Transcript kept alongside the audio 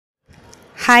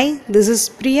Hi, this is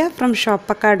Priya from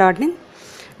shoppaka.in.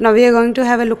 Now we are going to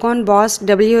have a look on Bosch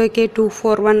WAK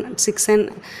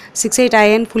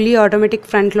 24168IN fully automatic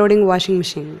front loading washing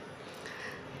machine.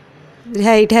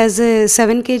 It has a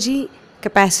 7 kg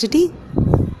capacity.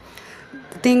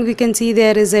 The thing we can see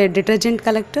there is a detergent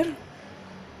collector.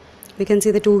 We can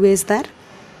see the two ways there.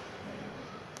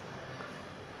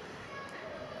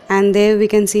 And there we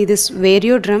can see this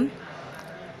vario drum,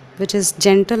 which is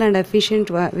gentle and efficient,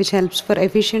 which helps for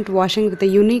efficient washing with a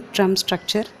unique drum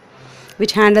structure,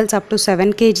 which handles up to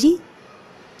 7 kg.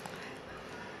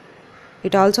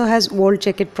 It also has volt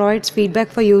check. It provides feedback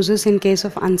for users in case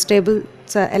of unstable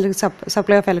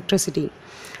supply of electricity.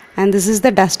 And this is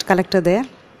the dust collector there.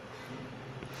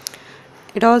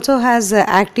 It also has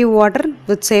active water,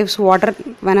 which saves water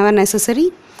whenever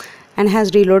necessary, and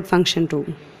has reload function too.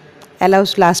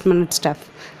 Allows last minute stuff.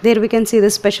 There we can see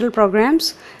the special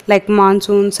programs like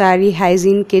monsoon, sari,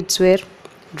 hygiene, kids wear,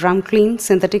 drum clean,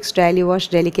 synthetics, daily wash,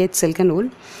 delicate, silk and wool.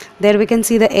 There we can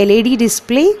see the LED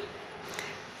display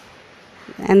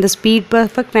and the speed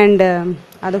perfect and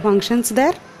other functions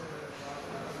there.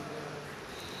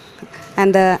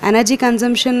 And the energy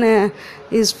consumption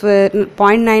is for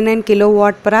 0.99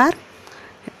 kilowatt per hour.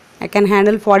 I can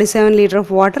handle 47 liter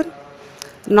of water.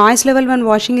 Noise level when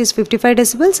washing is 55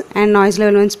 decibels and noise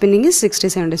level when spinning is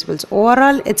 67 decibels.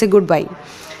 Overall, it's a good buy.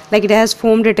 Like, it has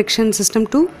foam detection system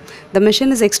too. The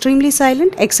machine is extremely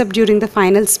silent except during the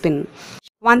final spin.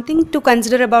 One thing to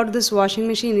consider about this washing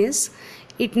machine is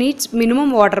it needs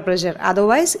minimum water pressure.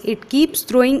 Otherwise, it keeps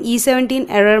throwing E17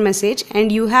 error message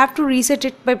and you have to reset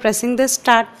it by pressing the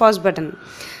start pause button.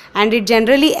 And it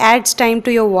generally adds time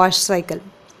to your wash cycle.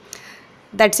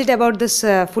 That's it about this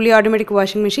fully automatic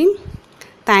washing machine.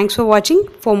 Thanks for watching.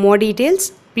 For more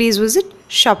details, please visit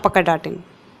shoppaka.in.